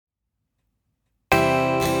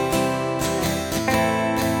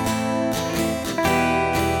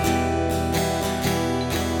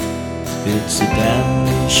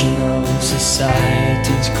damnation of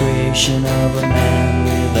society's creation of a man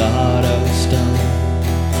with a heart of stone.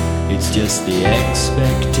 It's just the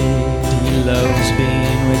expected. He loves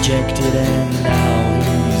being rejected and now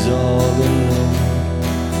he's all alone.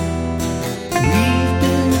 We've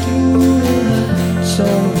been through so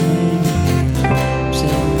many ups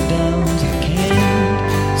and downs, I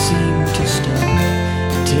can't seem to stop.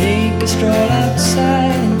 Take a stroll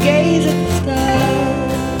outside and gaze at the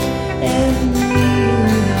stars and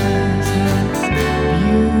realize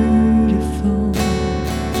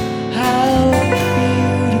how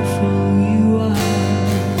beautiful you are.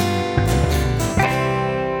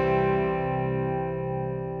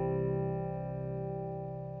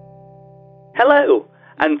 Hello,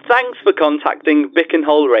 and thanks for contacting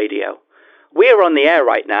Bickenhole Radio. We are on the air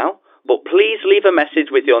right now, but please leave a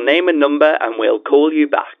message with your name and number and we'll call you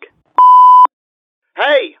back.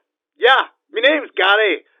 Hey, yeah, my name's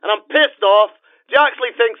Gary, and I'm pissed off. Jack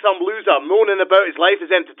actually thinks some loser moaning about his life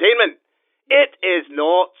is entertainment. It is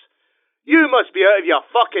not. You must be out of your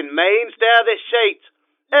fucking mind, stare this shite.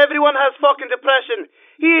 Everyone has fucking depression.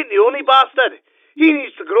 He ain't the only bastard. He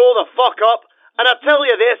needs to grow the fuck up, and I tell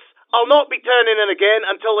you this, I'll not be turning in again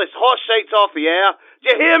until this horse shite's off the air. Do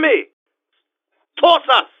you hear me? Toss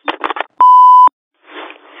us!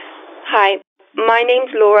 Hi, my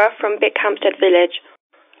name's Laura from Bickhampstead Village.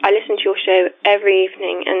 I listen to your show every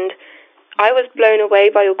evening and I was blown away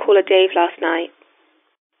by your caller Dave last night.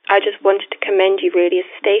 I just wanted to commend you really as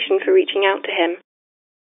a station for reaching out to him.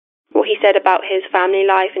 What he said about his family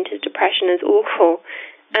life and his depression is awful,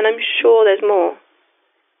 and I'm sure there's more.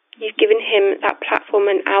 You've given him that platform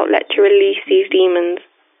and outlet to release these demons.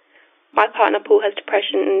 My partner Paul has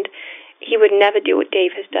depression and he would never do what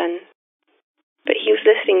Dave has done. But he was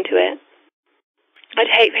listening to it.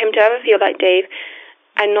 I'd hate for him to ever feel like Dave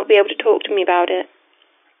and not be able to talk to me about it.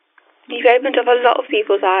 You've opened up a lot of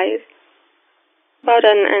people's eyes. Well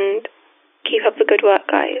done and keep up the good work,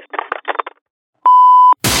 guys.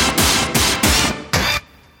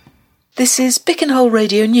 This is Bickenhole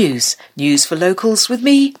Radio News. News for locals with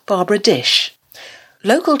me, Barbara Dish.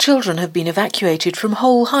 Local children have been evacuated from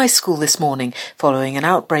Hull High School this morning following an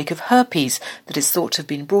outbreak of herpes that is thought to have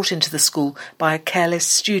been brought into the school by a careless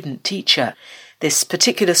student teacher. This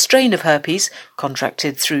particular strain of herpes,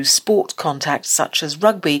 contracted through sport contact such as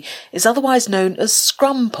rugby, is otherwise known as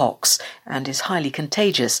scrumpox and is highly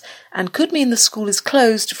contagious and could mean the school is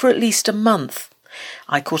closed for at least a month.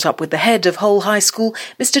 I caught up with the head of Hull High School,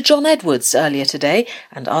 Mr. John Edwards, earlier today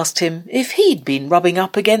and asked him if he'd been rubbing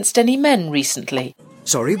up against any men recently.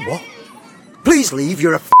 Sorry, what? Please leave,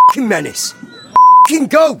 you're a f***ing menace. F***ing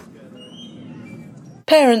go!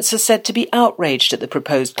 Parents are said to be outraged at the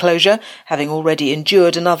proposed closure, having already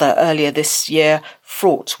endured another earlier this year,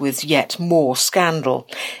 fraught with yet more scandal.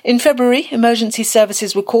 In February, emergency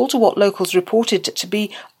services were called to what locals reported to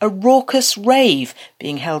be a raucous rave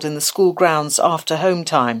being held in the school grounds after home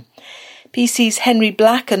time. PC's Henry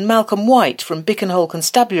Black and Malcolm White from Bickenhole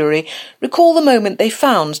Constabulary recall the moment they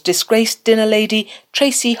found disgraced dinner lady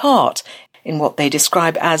Tracy Hart in what they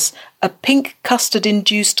describe as a pink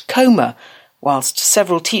custard-induced coma, whilst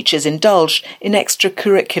several teachers indulged in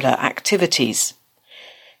extracurricular activities.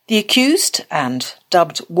 The accused, and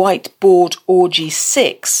dubbed Whiteboard Orgy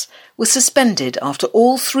 6, was suspended after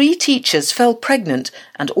all 3 teachers fell pregnant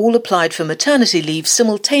and all applied for maternity leave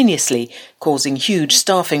simultaneously, causing huge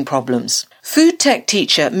staffing problems. Food tech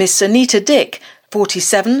teacher Miss Anita Dick,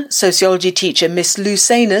 47, sociology teacher Miss Lou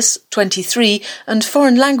Sanus, 23, and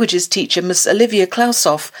foreign languages teacher Miss Olivia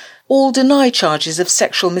Klausoff all deny charges of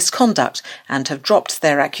sexual misconduct and have dropped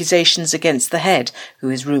their accusations against the head, who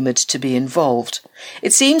is rumoured to be involved.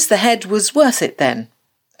 It seems the head was worth it then.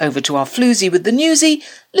 Over to our floozy with the newsie,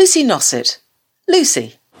 Lucy Nossett.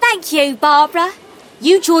 Lucy. Thank you, Barbara.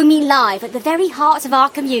 You join me live at the very heart of our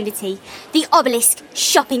community, the Obelisk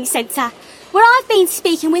Shopping Centre, where I've been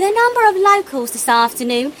speaking with a number of locals this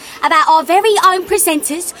afternoon about our very own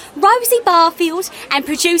presenters, Rosie Barfield and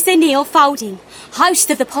producer Neil Folding, host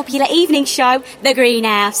of the popular evening show, The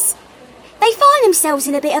Greenhouse. They find themselves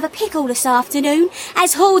in a bit of a pickle this afternoon,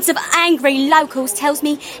 as hordes of angry locals tells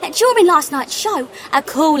me that during last night's show, a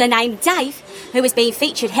caller named Dave, who has been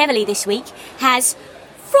featured heavily this week, has,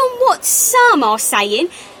 from what some are saying,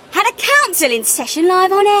 had a counselling session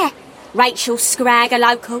live on air. Rachel Scragg, a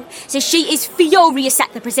local, says she is furious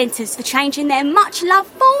at the presenters for changing their much-loved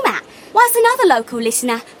format, whilst another local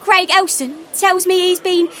listener, Craig Elson, tells me he's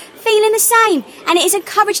been feeling the same and it has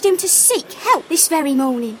encouraged him to seek help this very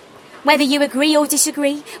morning. Whether you agree or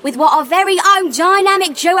disagree with what our very own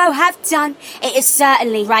dynamic duo have done, it has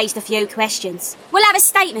certainly raised a few questions. We'll have a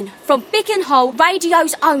statement from Bickenhole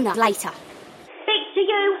Radio's owner later.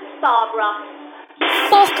 you, Barbara.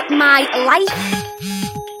 Fuck my life.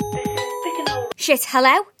 Shit,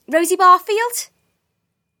 hello? Rosie Barfield?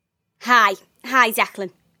 Hi,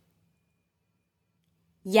 Declan.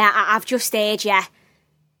 Yeah, I've just heard, yeah.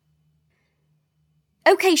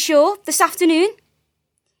 OK, sure, this afternoon.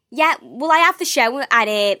 Yeah, well, I have the show at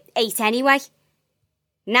 8 anyway.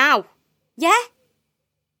 Now? Yeah?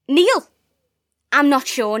 Neil? I'm not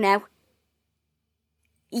sure now.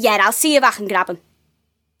 Yeah, I'll see if I can grab him.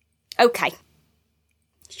 OK.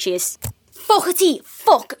 Cheers. Fuckety,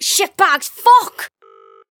 fuck, shitbags, fuck!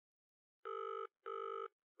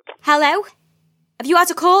 Hello? Have you had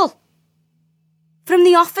a call? From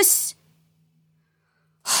the office?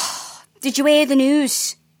 Did you hear the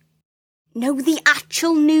news? No, the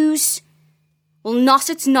actual news. Well,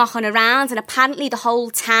 Nossett's knocking around and apparently the whole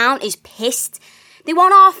town is pissed. They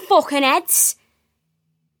want our fucking heads.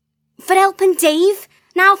 For helping Dave,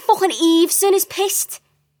 now fucking Eveson is pissed.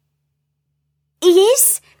 He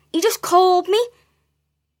is. He just called me.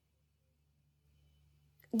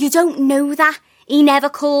 You don't know that. He never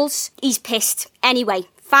calls. He's pissed. Anyway,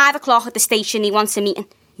 5 o'clock at the station, he wants a meeting.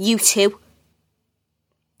 You too.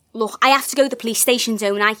 Look, I have to go to the police station,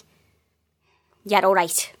 don't I? Yeah, all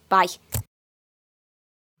right. Bye.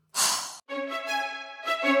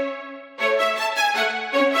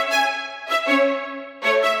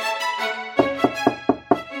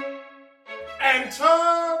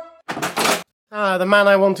 Enter! The man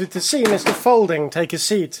I wanted to see, Mr. Folding. Take a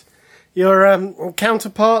seat. Your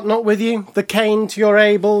counterpart not with you? The Kane to your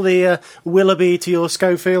Abel, the Willoughby to your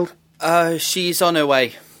Schofield? She's on her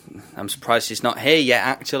way. I'm surprised she's not here yet,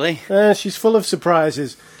 actually. She's full of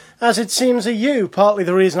surprises. As it seems are you, partly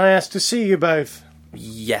the reason I asked to see you both.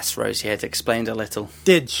 Yes, Rosie had explained a little.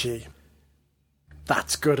 Did she?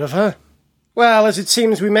 That's good of her. Well, as it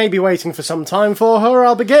seems we may be waiting for some time for her,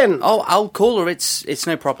 I'll begin. Oh, I'll call her. It's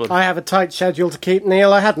no problem. I have a tight schedule to keep,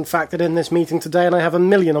 Neil. I hadn't factored in this meeting today, and I have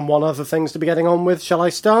 1,000,001 other things to be getting on with. Shall I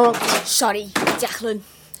start? Sorry, Declan.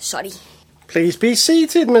 Sorry. Please be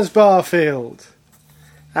seated, Miss Barfield.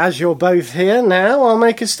 As you're both here now, I'll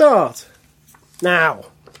make a start. Now,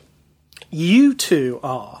 you two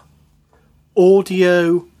are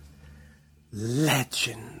audio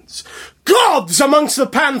legends. Gods amongst the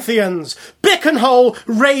pantheons! Bickenhole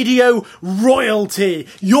radio royalty!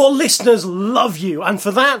 Your listeners love you, and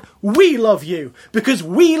for that, we love you. Because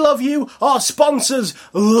we love you, our sponsors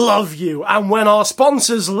love you. And when our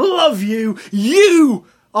sponsors love you, you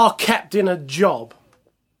are kept in a job.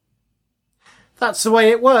 That's the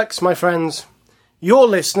way it works, my friends. Your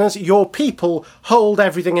listeners, your people, hold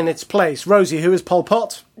everything in its place. Rosie, who is Pol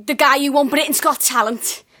Pot? The guy who won Britain's Got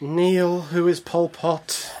Talent. Neil, who is Pol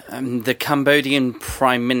Pot? The Cambodian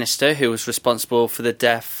Prime Minister who was responsible for the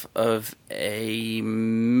death of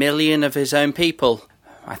 1 million of his own people,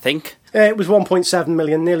 I think. It was 1.7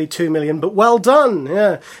 million, nearly 2 million, but well done.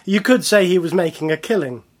 Yeah, you could say he was making a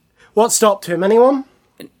killing. What stopped him, anyone?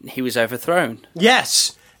 He was overthrown.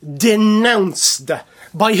 Yes, denounced.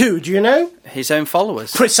 By who, do you know? His own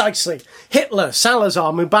followers. Precisely. Hitler,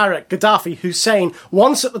 Salazar, Mubarak, Gaddafi, Hussein,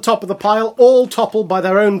 once at the top of the pile, all toppled by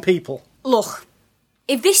their own people. Look,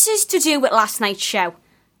 if this is to do with last night's show,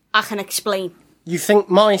 I can explain. You think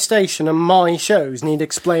my station and my shows need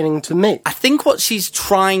explaining to me? I think what she's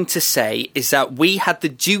trying to say is that we had the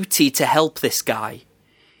duty to help this guy.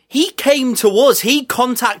 He came to us. He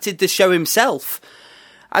contacted the show himself.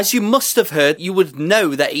 As you must have heard, you would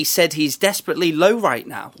know that he said he's desperately low right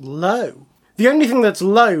now. Low? The only thing that's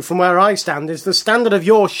low from where I stand is the standard of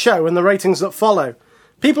your show and the ratings that follow.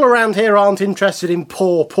 People around here aren't interested in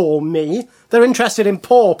poor me. They're interested in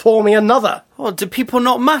poor me another. Well, do people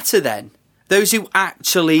not matter then? Those who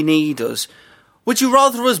actually need us. Would you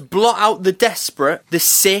rather us blot out the desperate, the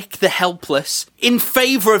sick, the helpless, in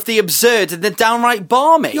favour of the absurd and the downright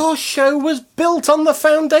balmy? Your show was built on the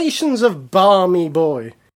foundations of Balmy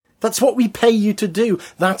Boy. That's what we pay you to do.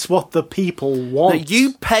 That's what the people want. No,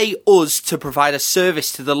 you pay us to provide a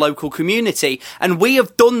service to the local community, and we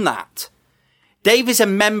have done that. Dave is a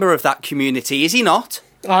member of that community, is he not?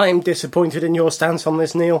 I'm disappointed in your stance on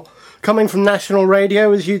this, Neil. Coming from national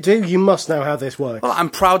radio as you do, you must know how this works. Well,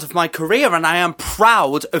 I'm proud of my career, and I am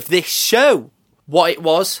proud of this show. What it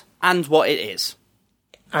was, and what it is.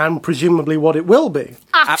 And presumably what it will be.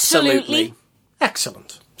 Absolutely.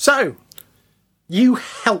 Excellent. So, you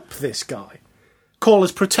help this guy.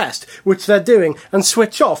 Callers protest, which they're doing, and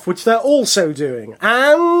switch off, which they're also doing.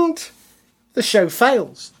 And the show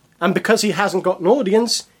fails. And because he hasn't got an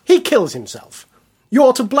audience, he kills himself.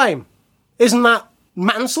 You're to blame. Isn't that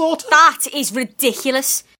manslaughter? That is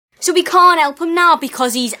ridiculous. So we can't help him now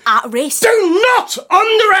because he's at risk. Do not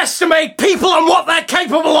underestimate people and what they're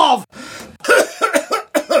capable of!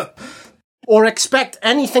 Or expect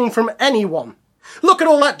anything from anyone. Look at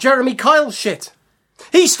all that Jeremy Kyle shit.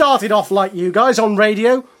 He started off like you guys on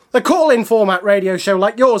radio. A call-in format radio show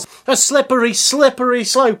like yours. A slippery, slippery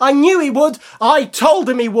slope. I knew he would. I told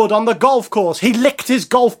him he would on the golf course. He licked his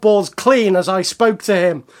golf balls clean as I spoke to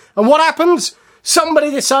him. And what happens? Somebody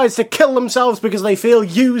decides to kill themselves because they feel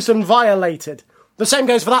used and violated. The same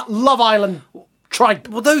goes for that Love Island tripe.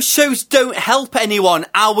 Well, those shows don't help anyone.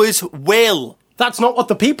 Ours will. That's not what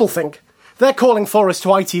the people think. They're calling for us to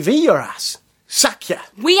ITV your ass. Sack ya.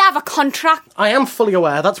 We have a contract. I am fully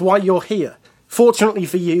aware that's why you're here. Fortunately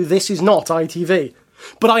for you, this is not ITV.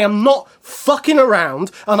 But I am not fucking around,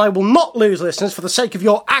 and I will not lose listeners for the sake of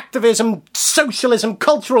your activism, socialism,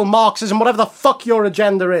 cultural Marxism, whatever the fuck your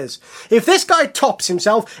agenda is. If this guy tops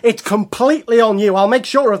himself, it's completely on you. I'll make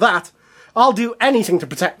sure of that. I'll do anything to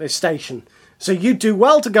protect this station. So you do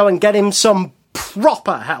well to go and get him some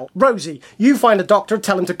proper help. Rosie, you find a doctor,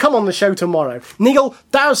 tell him to come on the show tomorrow. Neil,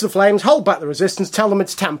 douse the flames, hold back the resistance, tell them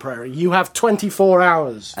it's temporary. You have 24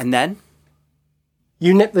 hours. And then?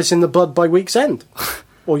 You nip this in the bud by week's end.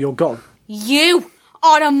 Or you're gone. You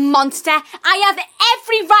are a monster. I have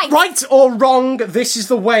every right. Right or wrong, this is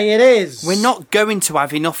the way it is. We're not going to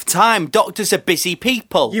have enough time. Doctors are busy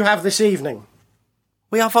people. You have this evening.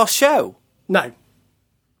 We have our show. No,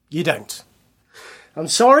 you don't. I'm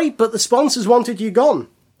sorry, but the sponsors wanted you gone.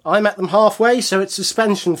 I met them halfway, so it's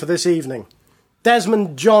suspension for this evening.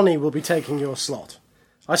 Desmond Johnny will be taking your slot.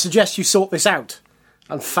 I suggest you sort this out.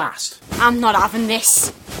 And fast. I'm not having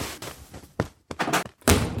this.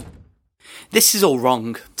 This is all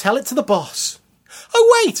wrong. Tell it to the boss.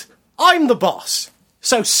 Oh, wait! I'm the boss.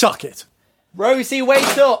 So suck it. Rosie,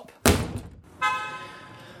 wake up!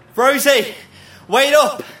 Rosie, wake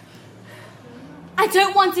up! I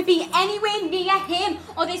don't want to be anywhere near him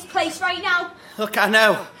or this place right now. Look, I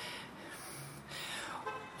know.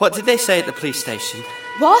 What did they say at the police station?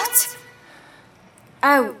 What?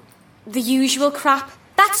 Oh, the usual crap.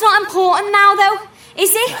 That's not important now, though,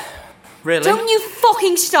 is it? Really? Don't you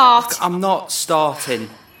fucking start. I'm not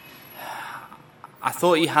starting. I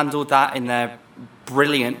thought you handled that in there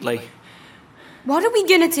brilliantly. What are we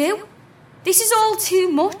gonna do? This is all too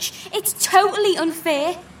much. It's totally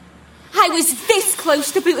unfair. I was this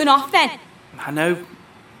close to booting off then. I know,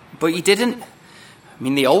 but you didn't. I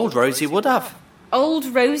mean, the old Rosie would have. Old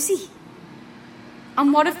Rosie?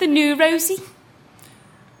 And what of the new Rosie?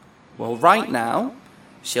 Well, right now,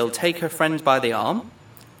 she'll take her friend by the arm,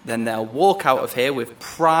 then they'll walk out of here with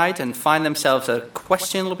pride and find themselves a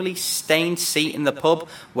questionably stained seat in the pub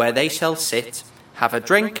where they shall sit, have a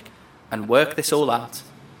drink, and work this all out.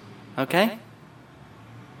 Okay?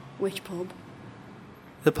 Which pub?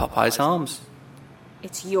 The Popeyes Arms.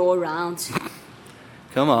 It's your round.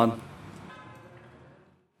 Come on.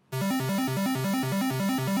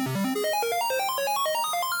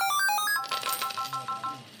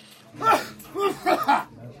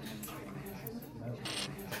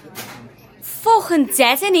 Fucking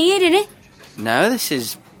dead in here, innit? No, this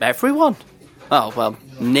is everyone. Oh, well,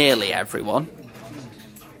 nearly everyone.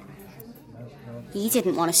 He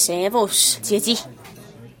didn't want to save us, did he?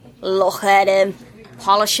 Look at him,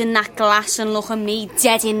 polishing that glass and look at me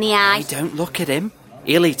dead in the eye. Hey, don't look at him.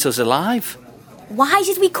 He'll eat us alive. Why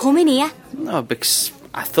did we come in here? No, because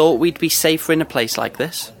I thought we'd be safer in a place like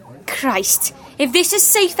this. Christ, if this is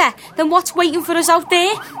safer, then what's waiting for us out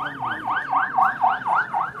there?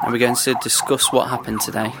 Are we going to discuss what happened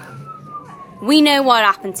today? We know what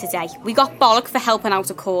happened today. We got bollock for helping out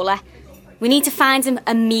a caller. We need to find him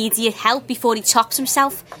immediate help before he chops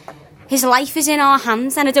himself. His life is in our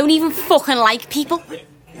hands and I don't even fucking like people.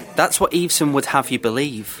 That's what Eveson would have you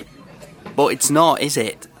believe. But it's not, is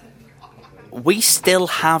it? We still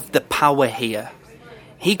have the power here.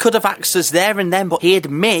 He could have axed us there and then, but he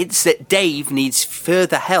admits that Dave needs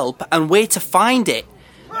further help and where to find it.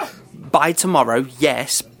 By tomorrow,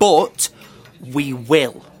 yes, but we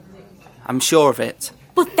will. I'm sure of it.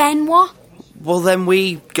 But then what? Well, then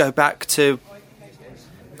we go back to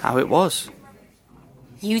how it was.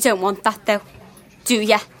 You don't want that, though, do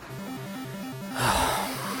ya?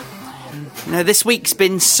 No, this week's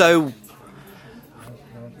been so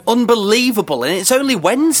unbelievable, and it's only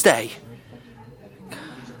Wednesday.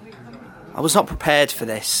 I was not prepared for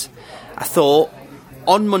this. I thought,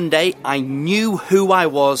 on Monday, I knew who I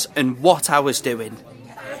was and what I was doing.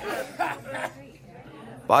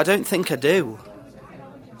 But I don't think I do.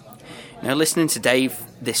 You know, listening to Dave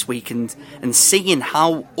this week and seeing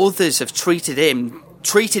how others have treated him,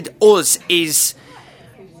 treated us, is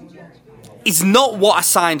is not what I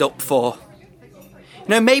signed up for. You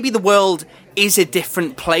know, maybe the world is a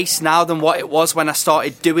different place now than what it was when I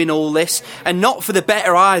started doing all this, and not for the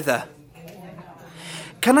better either.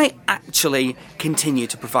 Can I actually continue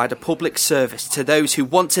to provide a public service to those who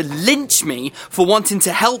want to lynch me for wanting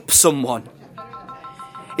to help someone?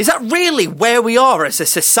 Is that really where we are as a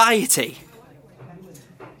society?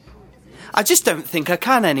 I just don't think I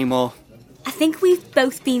can anymore. I think we've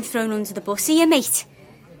both been thrown under the bus here, mate.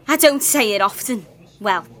 I don't say it often.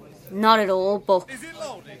 Well, not at all, but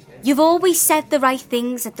you've always said the right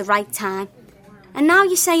things at the right time. And now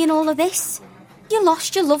you're saying all of this. You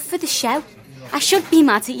lost your love for the show. I should be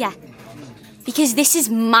mad at you. Because this is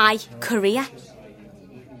my career.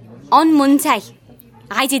 On Monday,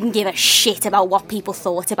 I didn't give a shit about what people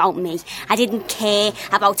thought about me. I didn't care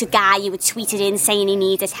about a guy who had tweeted in saying he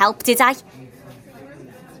needed help, did I?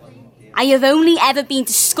 I have only ever been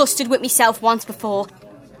disgusted with myself once before.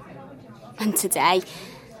 And today,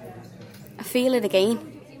 I feel it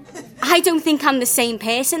again. I don't think I'm the same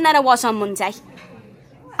person that I was on Monday.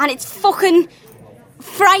 And it's fucking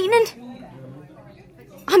frightening.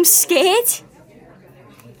 I'm scared.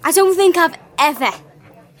 I don't think I've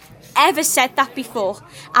ever said that before,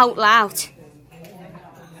 out loud.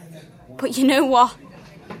 But you know what?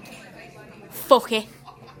 Fuck it.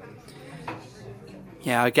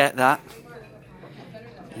 Yeah, I get that.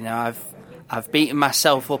 You know, I've beaten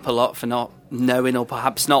myself up a lot for not knowing, or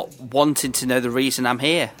perhaps not wanting to know, the reason I'm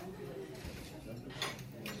here.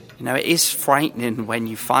 You know, it is frightening when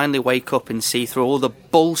you finally wake up and see through all the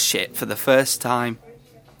bullshit for the first time.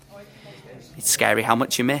 It's scary how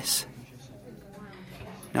much you miss.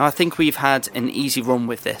 Now, I think we've had an easy run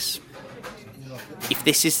with this. If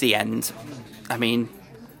this is the end, I mean,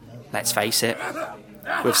 let's face it,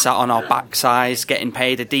 we've sat on our backsides getting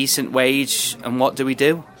paid a decent wage, and what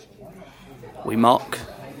do? We mock,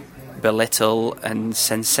 belittle and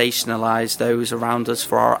sensationalise those around us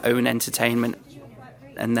for our own entertainment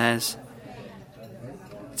and theirs.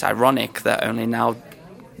 It's ironic that only now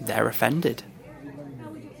they're offended.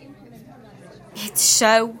 It's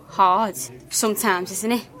so hard sometimes,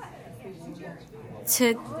 isn't it?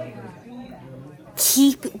 To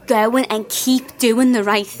keep going and keep doing the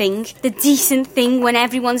right thing, the decent thing, when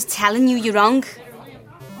everyone's telling you you're wrong.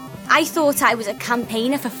 I thought I was a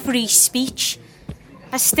campaigner for free speech.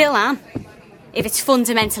 I still am, if it's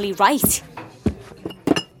fundamentally right.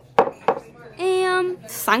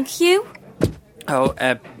 Thank you. Oh,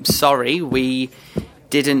 sorry, we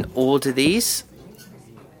didn't order these.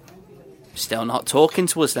 Still not talking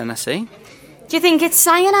to us then, I see. Do you think it's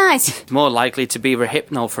cyanide? More likely to be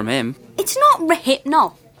Rohypnol from him. It's not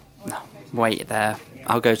Rohypnol. No, wait there.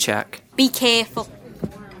 I'll go check. Be careful.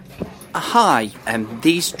 Hi,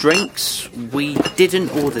 these drinks, we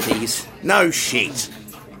didn't order these. No shit.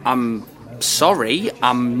 I'm sorry,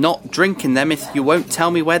 I'm not drinking them if you won't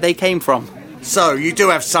tell me where they came from. So, you do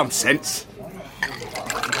have some sense.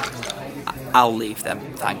 I'll leave them,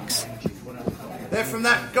 thanks. They're from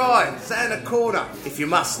that guy, sat in a corner, if you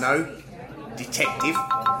must know. Detective.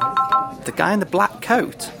 The guy in the black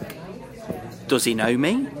coat? Does he know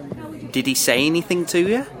me? Did he say anything to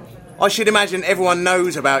you? I should imagine everyone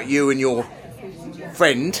knows about you and your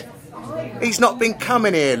friend. He's not been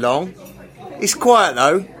coming here long. He's quiet,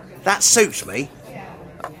 though. That suits me.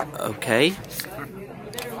 Okay.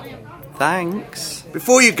 Thanks.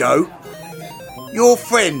 Before you go, your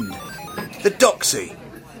friend, the Doxy,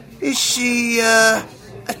 is she,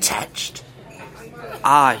 attached?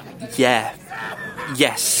 Yeah.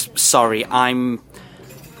 Yes, sorry, I'm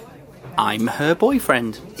her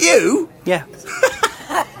boyfriend. You? Yeah.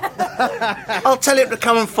 I'll tell him to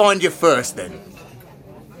come and find you first, then.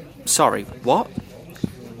 Sorry, what?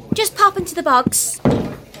 Just pop into the box.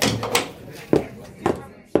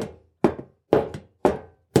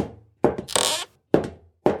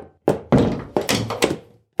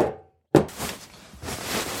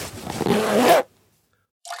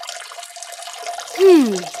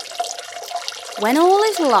 When all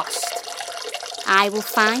is lost, I will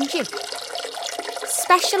find you.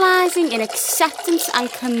 Specialising in acceptance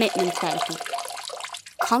and commitment therapy.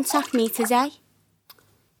 Contact me today.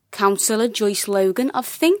 Counsellor Joyce Logan of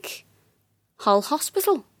Think, Hull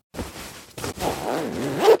Hospital.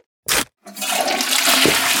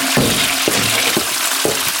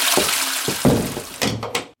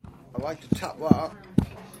 I'd like to top that up.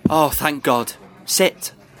 Oh, thank God.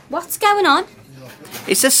 Sit. What's going on?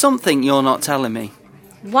 Is there something you're not telling me?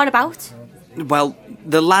 What about? Well,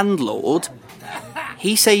 the landlord,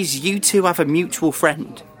 he says you two have a mutual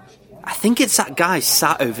friend. I think it's that guy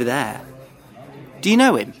sat over there. Do you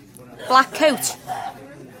know him? Black coat?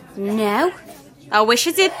 No. I wish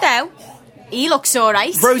I did, though. He looks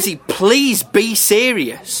alright. Rosie, please be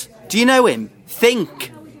serious. Do you know him?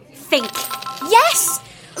 Think. Think. Yes!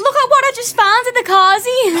 Look at what I just found in the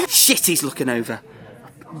carsy. Shit, he's looking over.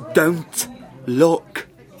 Don't look.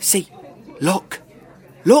 See, look.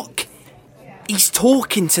 Look. He's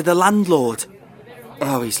talking to the landlord.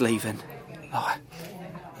 Oh, he's leaving. Oh.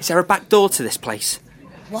 Is there a back door to this place?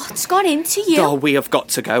 What's got into you? Oh, we have got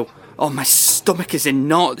to go. Oh, my stomach is in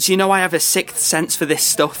knots. You know I have a sixth sense for this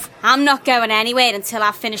stuff. I'm not going anywhere until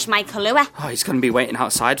I've finished my Kahlua. Oh, he's going to be waiting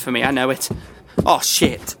outside for me, I know it. Oh,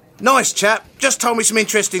 shit. Nice chap. Just told me some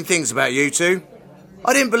interesting things about you two.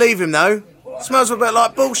 I didn't believe him, though. Smells a bit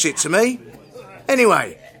like bullshit to me.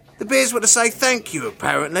 Anyway, the beers were to say thank you,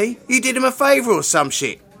 apparently. You did him a favour or some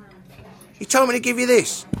shit. He told me to give you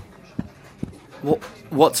this.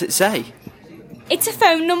 What's it say? It's a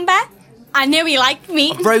phone number. I knew he liked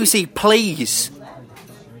me. Oh, Rosie, please.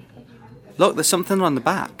 Look, there's something on the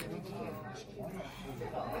back.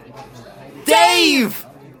 Dave!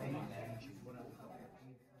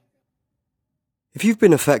 If you've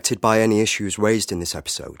been affected by any issues raised in this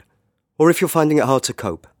episode, or if you're finding it hard to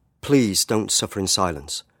cope, please don't suffer in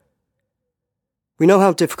silence. We know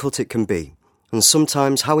how difficult it can be, and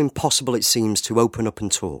sometimes how impossible it seems to open up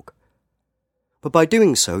and talk. But by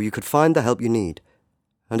doing so, you could find the help you need,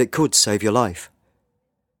 and it could save your life.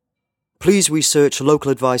 Please research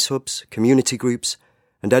local advice hubs, community groups,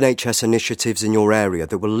 and NHS initiatives in your area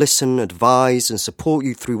that will listen, advise, and support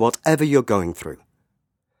you through whatever you're going through.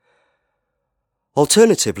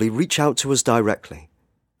 Alternatively, reach out to us directly.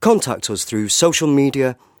 Contact us through social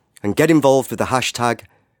media and get involved with the hashtag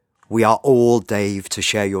 #WeAreAllDave to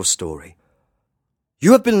share your story.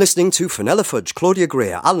 You have been listening to Fenella Fudge, Claudia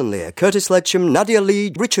Greer, Alan Lear, Curtis Ledsham, Nadia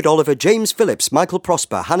Lee, Richard Oliver, James Phillips, Michael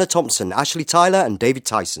Prosper, Hannah Thompson, Ashley Tyler and David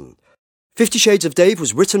Tyson. 50 Shades of Dave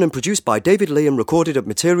was written and produced by David Lee and recorded at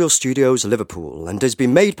Material Studios, Liverpool, and has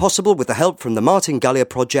been made possible with the help from the Martin Gallia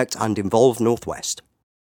Project and Involve Northwest.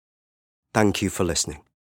 Thank you for listening.